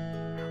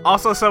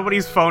 Also,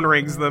 somebody's phone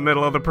rings in the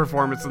middle of the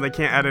performance and they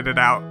can't edit it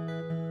out.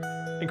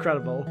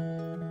 Incredible.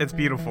 It's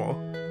beautiful.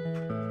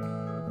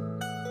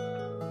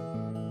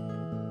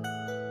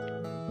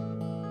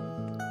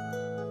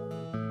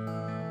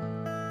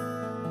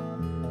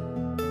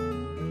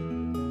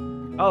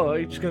 Oh, are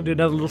you just gonna do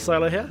another little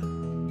solo here?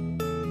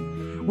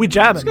 We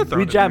jamming.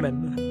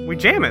 We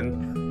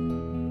jamming.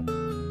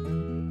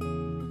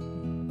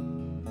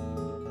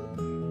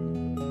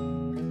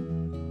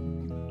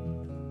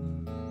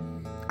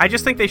 I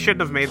just think they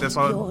shouldn't have made this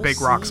a big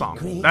rock song.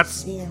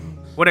 That's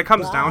when it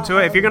comes down to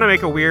it. If you're gonna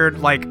make a weird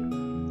like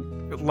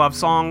love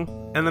song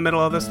in the middle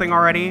of this thing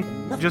already,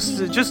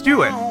 just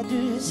do it.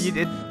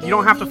 You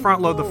don't have to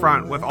front load the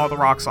front with all the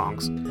rock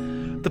songs.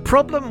 The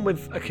problem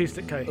with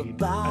acoustic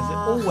Coheed, as it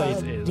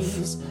always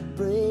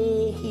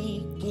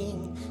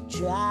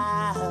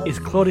is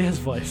Claudia's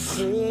voice.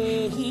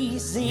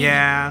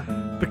 Yeah.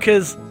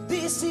 Because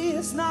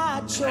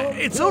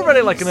it's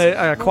already like an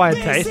acquired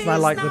taste, and I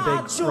like the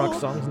big rock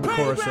songs and the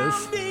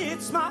choruses.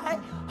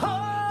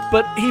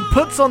 But he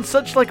puts on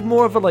such like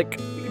more of a like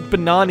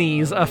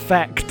bananas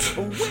effect.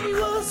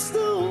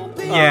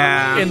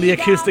 Yeah. In the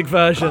acoustic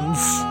versions.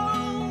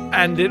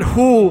 And it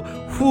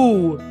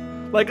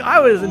like I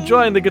was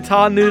enjoying the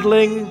guitar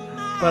noodling,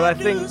 but I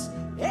think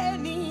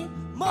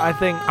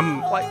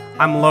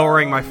I'm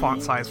lowering my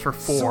font size for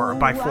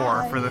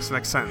 4x4 for this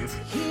next sentence.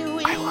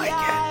 I like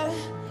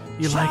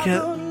it. You like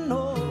it?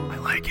 I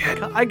like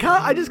it.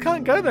 I just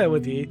can't go there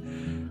with you.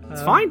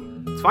 It's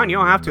fine. It's fine. You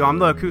don't have to. I'm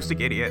the acoustic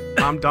idiot.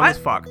 I'm dumb as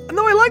fuck.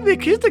 No, I like the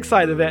acoustic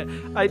side of it.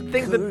 I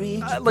think that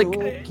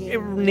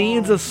it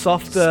needs a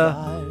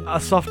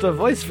softer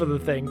voice for the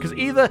thing, because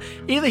either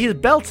he's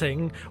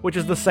belting, which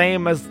is the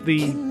same as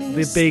the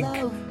big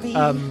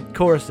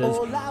choruses,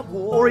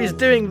 or he's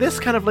doing this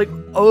kind of like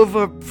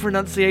over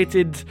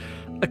pronunciated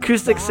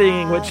acoustic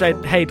singing, which I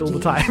hate all the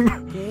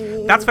time.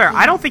 That's fair.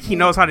 I don't think he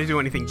knows how to do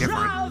anything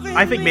different.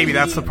 I think maybe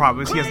that's the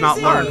problem, is he has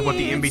not learned what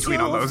the in-between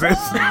on those is.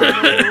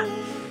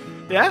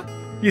 Yeah?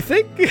 You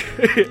think?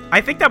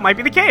 I think that might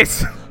be the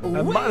case.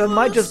 That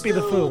might just be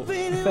the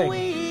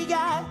thing.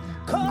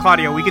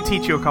 Claudio, we could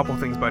teach you a couple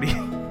things, buddy.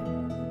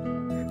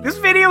 This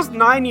video's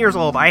 9 years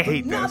old. I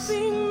hate this.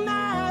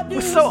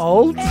 We're so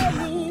old.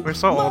 We're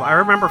so old. I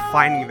remember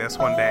finding this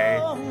one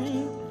day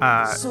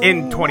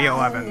in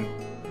 2011.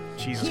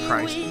 Jesus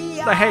Christ.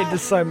 I hate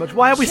this so much.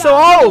 Why are we so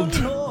old?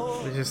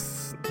 It's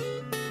just...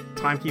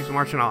 time keeps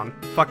marching on.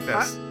 Fuck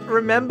this. I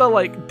remember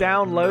like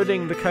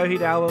downloading the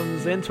Coheed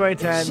albums in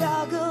 2010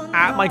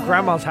 at my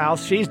grandma's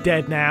house. She's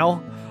dead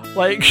now.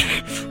 Like...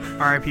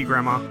 R.I.P.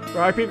 Grandma.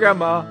 R.I.P.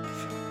 Grandma.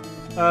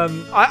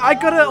 I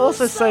gotta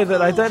also say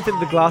that I don't think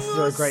the glasses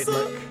are a great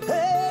look.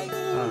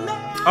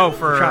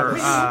 For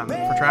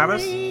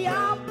Travis?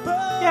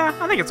 Yeah,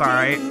 I think it's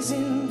alright.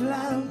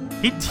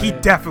 He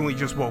definitely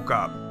just woke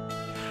up.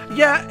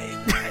 Yeah,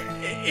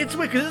 it's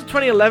weird because it's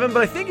 2011,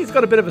 but I think he's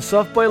got a bit of a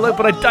soft boy look,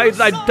 but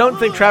I don't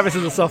think Travis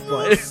is a soft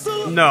boy.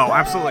 No,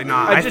 absolutely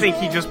not. I think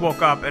he just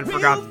woke up and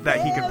forgot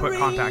that he could put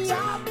contacts in.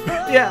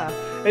 Yeah.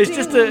 It's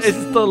just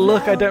the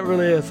look I don't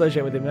really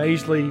associate with him. I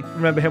usually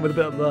remember him with a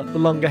bit of the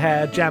longer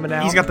hair, jamming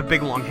out. He's got the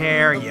big long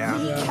hair,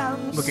 yeah.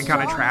 Looking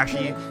kind of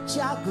trashy.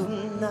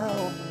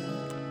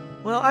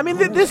 Well, I mean,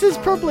 this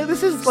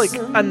is like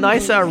a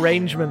nicer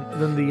arrangement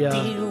than the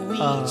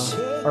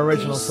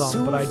original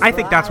song, but I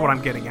think that's what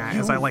I'm getting at,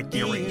 is I like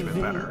the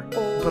arrangement better.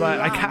 But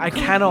I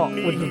cannot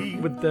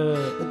with the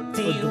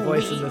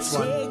voice in this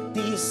one.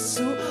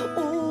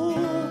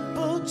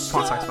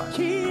 Font size 5.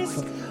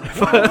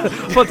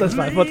 Font size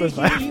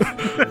 5.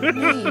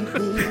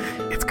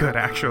 It's good,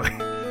 actually.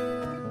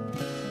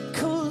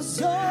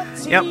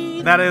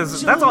 Yep,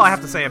 that's all I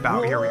have to say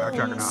about Here We Are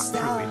Juggernaut,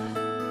 truly.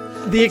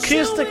 The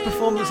acoustic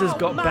performances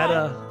got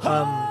better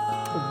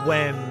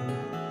when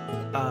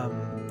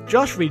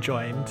Josh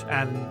rejoined,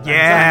 and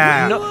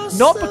yeah,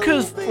 not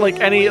because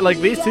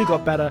these two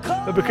got better,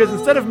 but because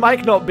instead of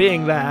Mike not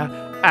being there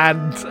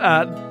and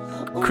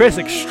Chris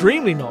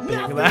extremely not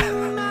being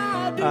there,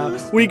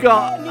 we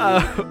got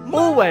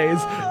always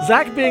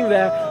Zach being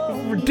there,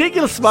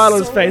 ridiculous smile on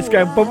his face,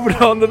 going bumping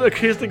on the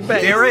acoustic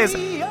bass.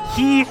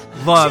 He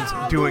loves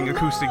doing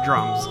acoustic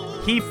drums.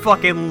 He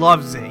fucking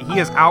loves it. He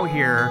is out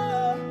here.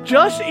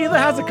 Josh either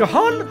has a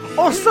cajon,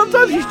 or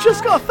sometimes he's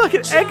just got a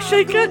fucking egg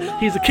shaker.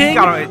 He's a king.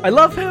 I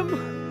love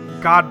him.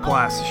 God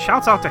bless.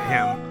 Shouts out to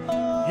him.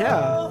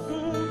 Yeah.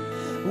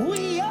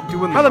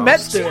 Doing How are the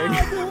Mets doing?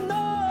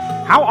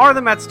 How are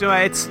the Mets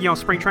doing? It's,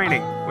 spring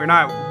training. We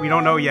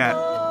don't know yet.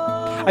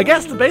 I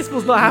guess the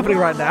baseball's not happening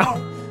right now.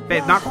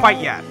 Not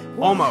quite yet.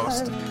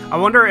 Almost. I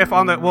wonder if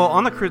on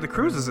the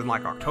cruise is in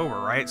like October,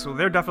 right? So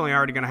they're definitely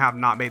already going to have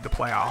not made the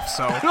playoffs.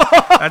 So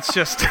that's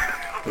just...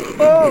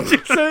 Oh,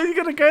 so you're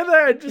going to go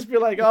there and just be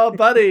like, oh,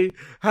 buddy,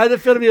 how's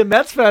it feel to be a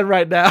Mets fan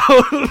right now?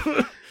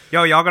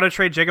 Yo, y'all going to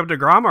trade Jacob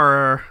deGrom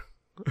or...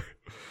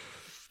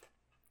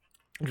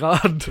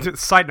 God.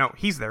 Side note,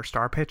 he's their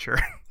star pitcher.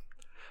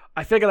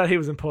 I figured out he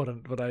was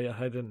important, but I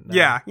didn't know.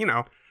 Yeah,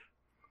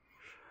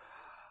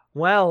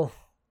 Well,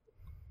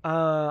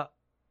 I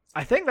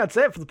think that's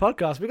it for the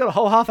podcast. We got a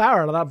whole half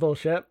hour out of that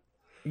bullshit.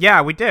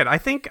 Yeah, we did. I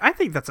think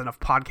that's enough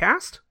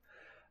podcast.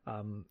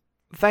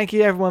 Thank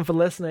you everyone for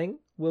listening.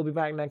 We'll be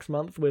back next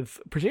month with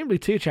presumably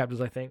 2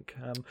 chapters, I think.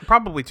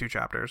 Probably 2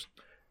 chapters.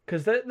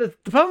 Because the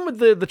problem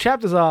with the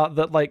chapters are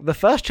that like the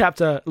first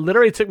chapter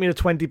literally took me to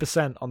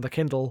 20% on the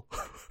Kindle.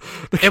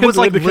 It was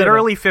like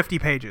literally 50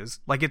 pages.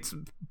 Like, it's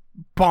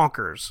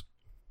bonkers.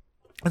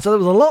 And so there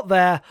was a lot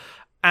there,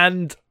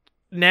 and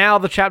now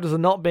the chapters are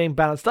not being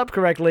balanced up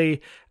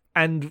correctly,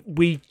 and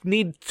we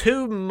need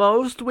 2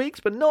 most weeks,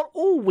 but not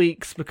all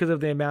weeks because of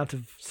the amount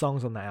of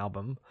songs on the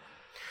album.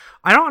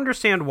 I don't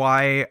understand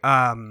why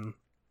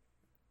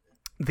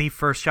the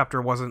first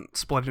chapter wasn't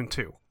split in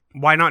 2.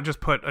 Why not just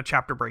put a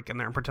chapter break in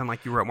there and pretend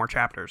like you wrote more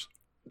chapters?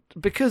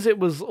 Because it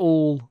was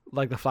all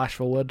like the flash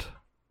forward.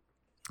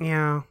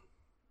 Yeah.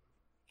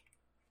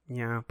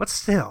 Yeah, but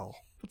still.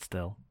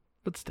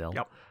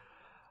 Yep.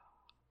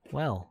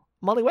 Well,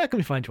 Molly, where can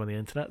we find you on the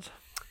internet?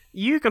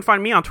 You can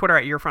find me on Twitter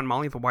at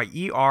YourFriendMolly, the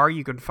Y-E-R.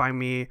 You can find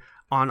me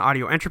on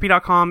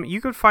audioentropy.com.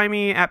 You can find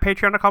me at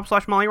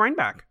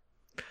patreon.com/MollyReinback.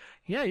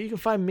 Yeah, you can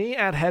find me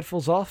at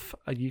Headfuls Off.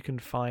 You can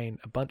find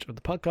a bunch of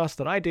the podcasts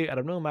that I do at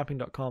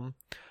abnormalmapping.com.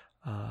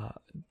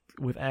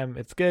 With M,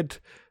 it's good.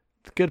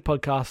 Good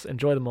podcasts.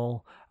 Enjoy them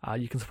all.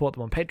 You can support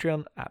them on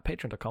Patreon at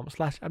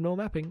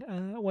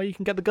patreon.com/abnormalmapping, where you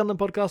can get the Gundam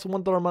podcast for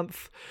 $1 a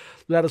month.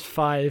 Let us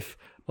 5.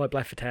 White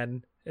Black for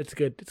 10. It's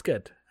good.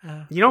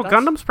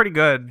 Gundam's pretty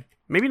good.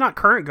 Maybe not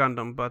current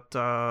Gundam, but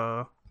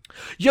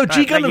Yo,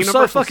 G Gundam's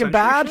so fucking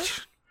bad.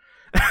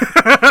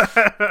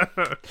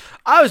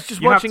 I was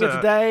just watching it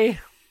today.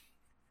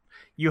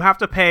 You have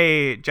to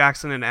pay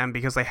Jackson and M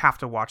because they have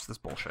to watch this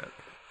bullshit.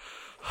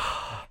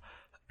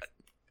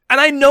 And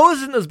I know it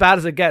isn't as bad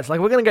as it gets. Like,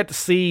 we're gonna get to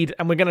Seed,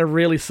 and we're gonna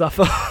really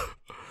suffer.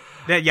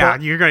 Yeah,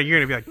 but you're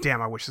gonna be like,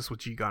 damn, I wish this was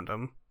G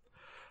Gundam.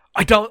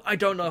 I don't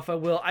know if I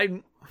will.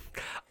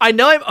 I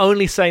know I'm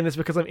only saying this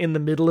because I'm in the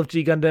middle of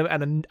G Gundam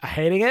and I'm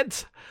hating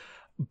it,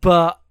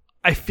 but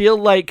I feel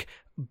like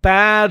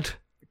bad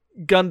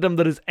Gundam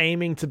that is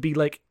aiming to be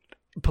like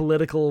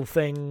political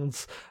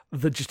things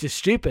that just is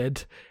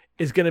stupid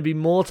is going to be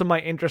more to my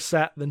interest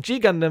set than G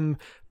Gundam,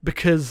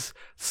 because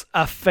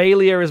a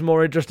failure is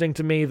more interesting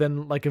to me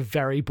than like a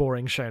very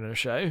boring shonen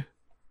show.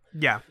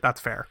 Yeah, that's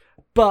fair.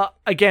 But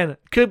again,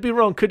 could be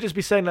wrong. Could just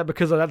be saying that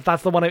because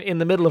that's the one I'm in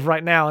the middle of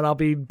right now, and I'll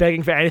be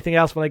begging for anything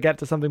else when I get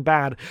to something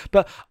bad.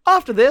 But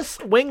after this,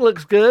 Wing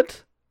looks good.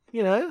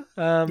 You know.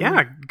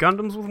 Yeah,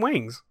 Gundams with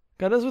wings.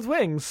 Gundams with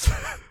wings.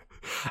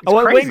 I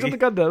want wings on the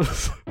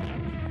Gundams.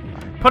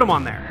 Put them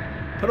on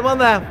there. Put them on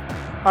there.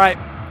 All right.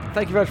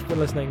 Thank you very much for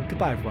listening.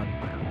 Goodbye, everyone.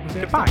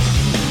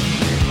 Goodbye.